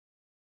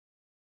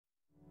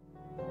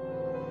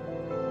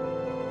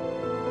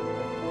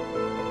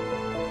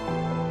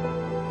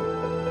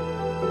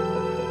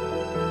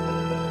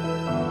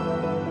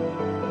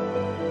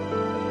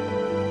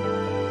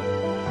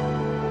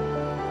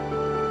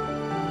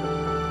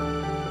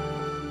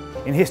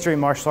In history,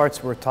 martial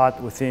arts were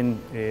taught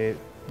within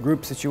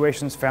group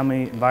situations,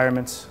 family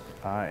environments,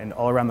 and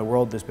all around the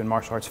world there's been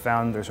martial arts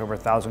found. There's over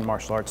 1,000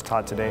 martial arts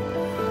taught today.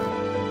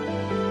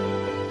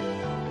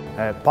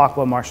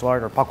 Pakwa martial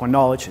art, or Pakwa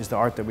knowledge, is the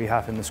art that we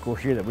have in the school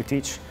here that we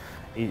teach.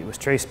 It was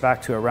traced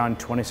back to around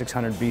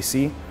 2600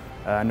 BC.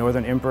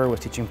 Northern Emperor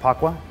was teaching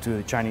Pakwa to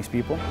the Chinese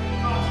people.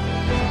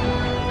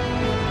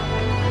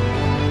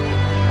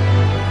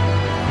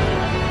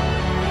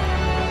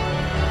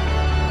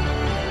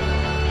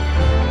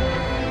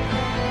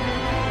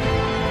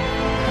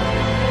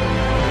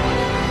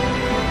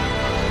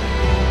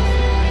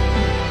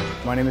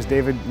 My name is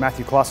David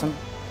Matthew Clausen.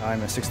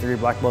 I'm a 6th degree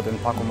black belt in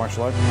Pakwa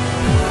martial arts.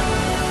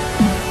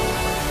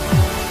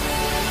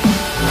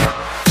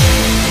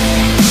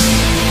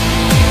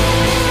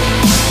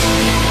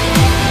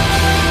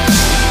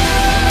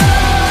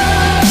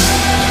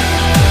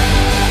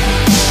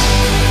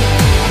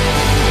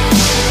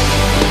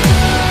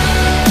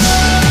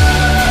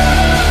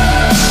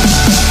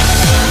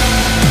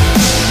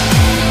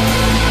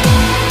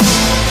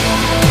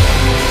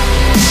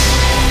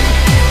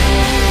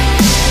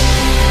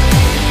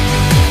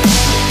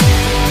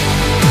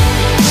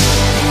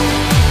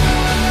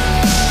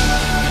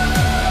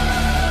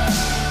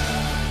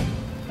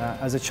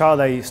 As a child,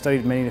 I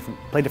studied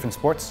played different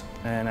sports,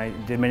 and I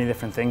did many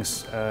different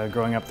things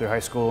growing up through high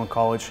school and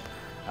college.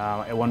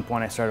 At one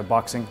point, I started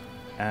boxing,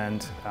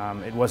 and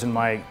it wasn't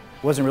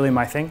really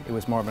my thing. It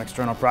was more of an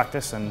external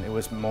practice, and it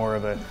was more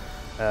of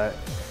a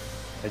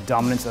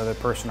dominance of the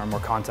person or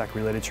more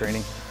contact-related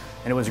training.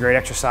 And it was a great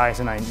exercise,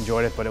 and I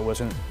enjoyed it, but it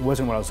wasn't what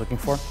I was looking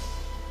for.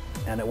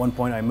 And at one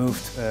point, I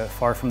moved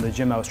far from the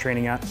gym I was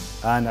training at,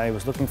 and I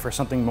was looking for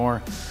something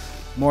more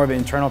of an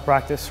internal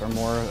practice or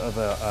more of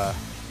a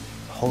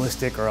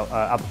holistic or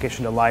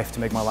application to life to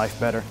make my life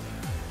better.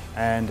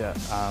 And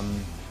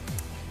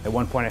at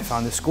one point I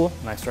found this school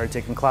and I started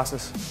taking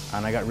classes,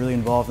 and I got really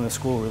involved in the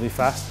school really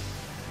fast,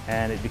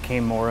 and it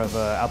became more of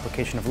an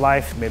application of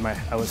life.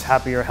 I was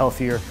happier,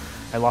 healthier.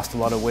 I lost a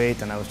lot of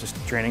weight, and I was just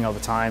training all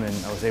the time, and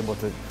I was able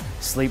to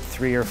sleep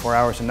 3 or 4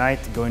 hours a night,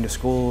 going to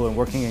school and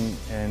working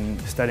and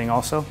studying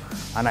also,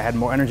 and I had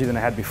more energy than I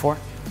had before.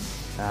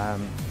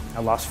 I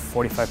lost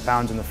 45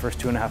 pounds in the first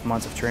 2.5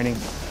 months of training,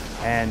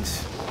 and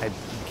I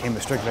became a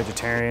strict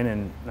vegetarian,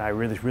 and I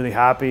really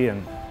happy,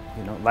 and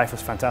life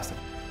was fantastic.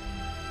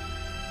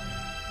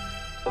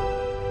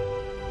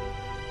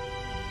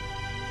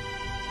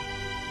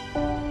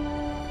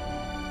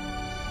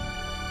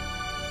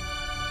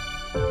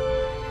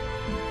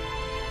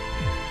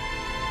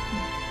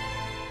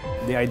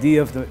 The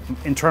idea of the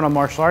internal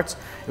martial arts,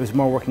 it was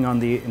more working on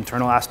the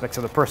internal aspects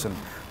of the person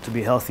to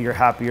be healthier,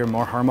 happier,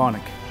 more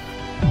harmonic.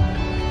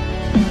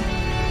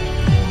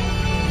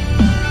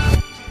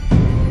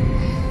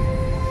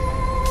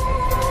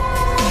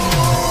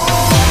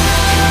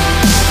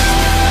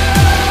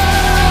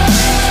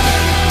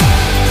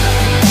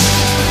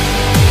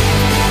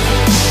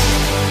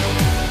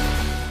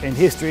 In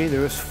history,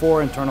 there was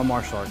 4 internal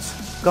martial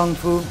arts: Kung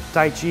Fu,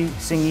 Tai Chi,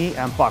 Xing Yi,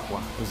 and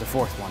Pakwa was the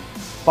 4th one.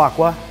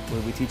 Pakwa,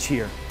 what we teach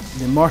here.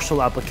 The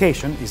martial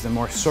application is the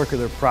more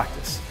circular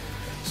practice.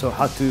 So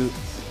how to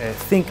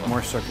think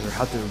more circular,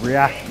 how to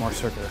react more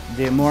circular.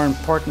 The more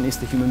important is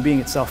the human being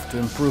itself to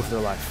improve their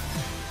life.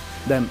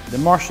 Then the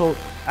martial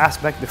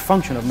aspect, the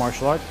function of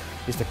martial art,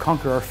 is to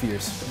conquer our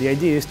fears. The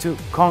idea is to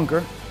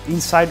conquer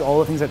inside all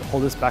the things that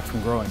hold us back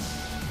from growing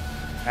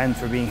and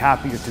for being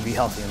happy or to be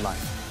healthy in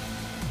life.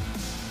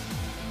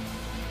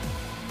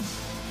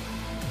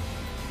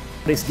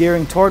 It's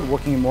gearing toward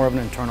working more of an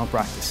internal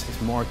practice.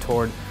 It's more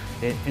toward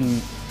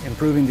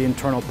improving the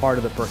internal part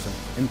of the person.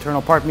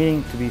 Internal part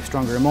meaning to be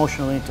stronger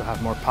emotionally, to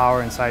have more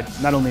power inside,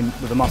 not only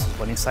with the muscles,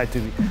 but inside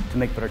to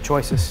make better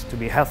choices, to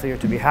be healthier,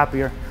 to be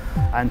happier,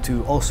 and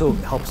to also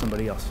help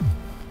somebody else.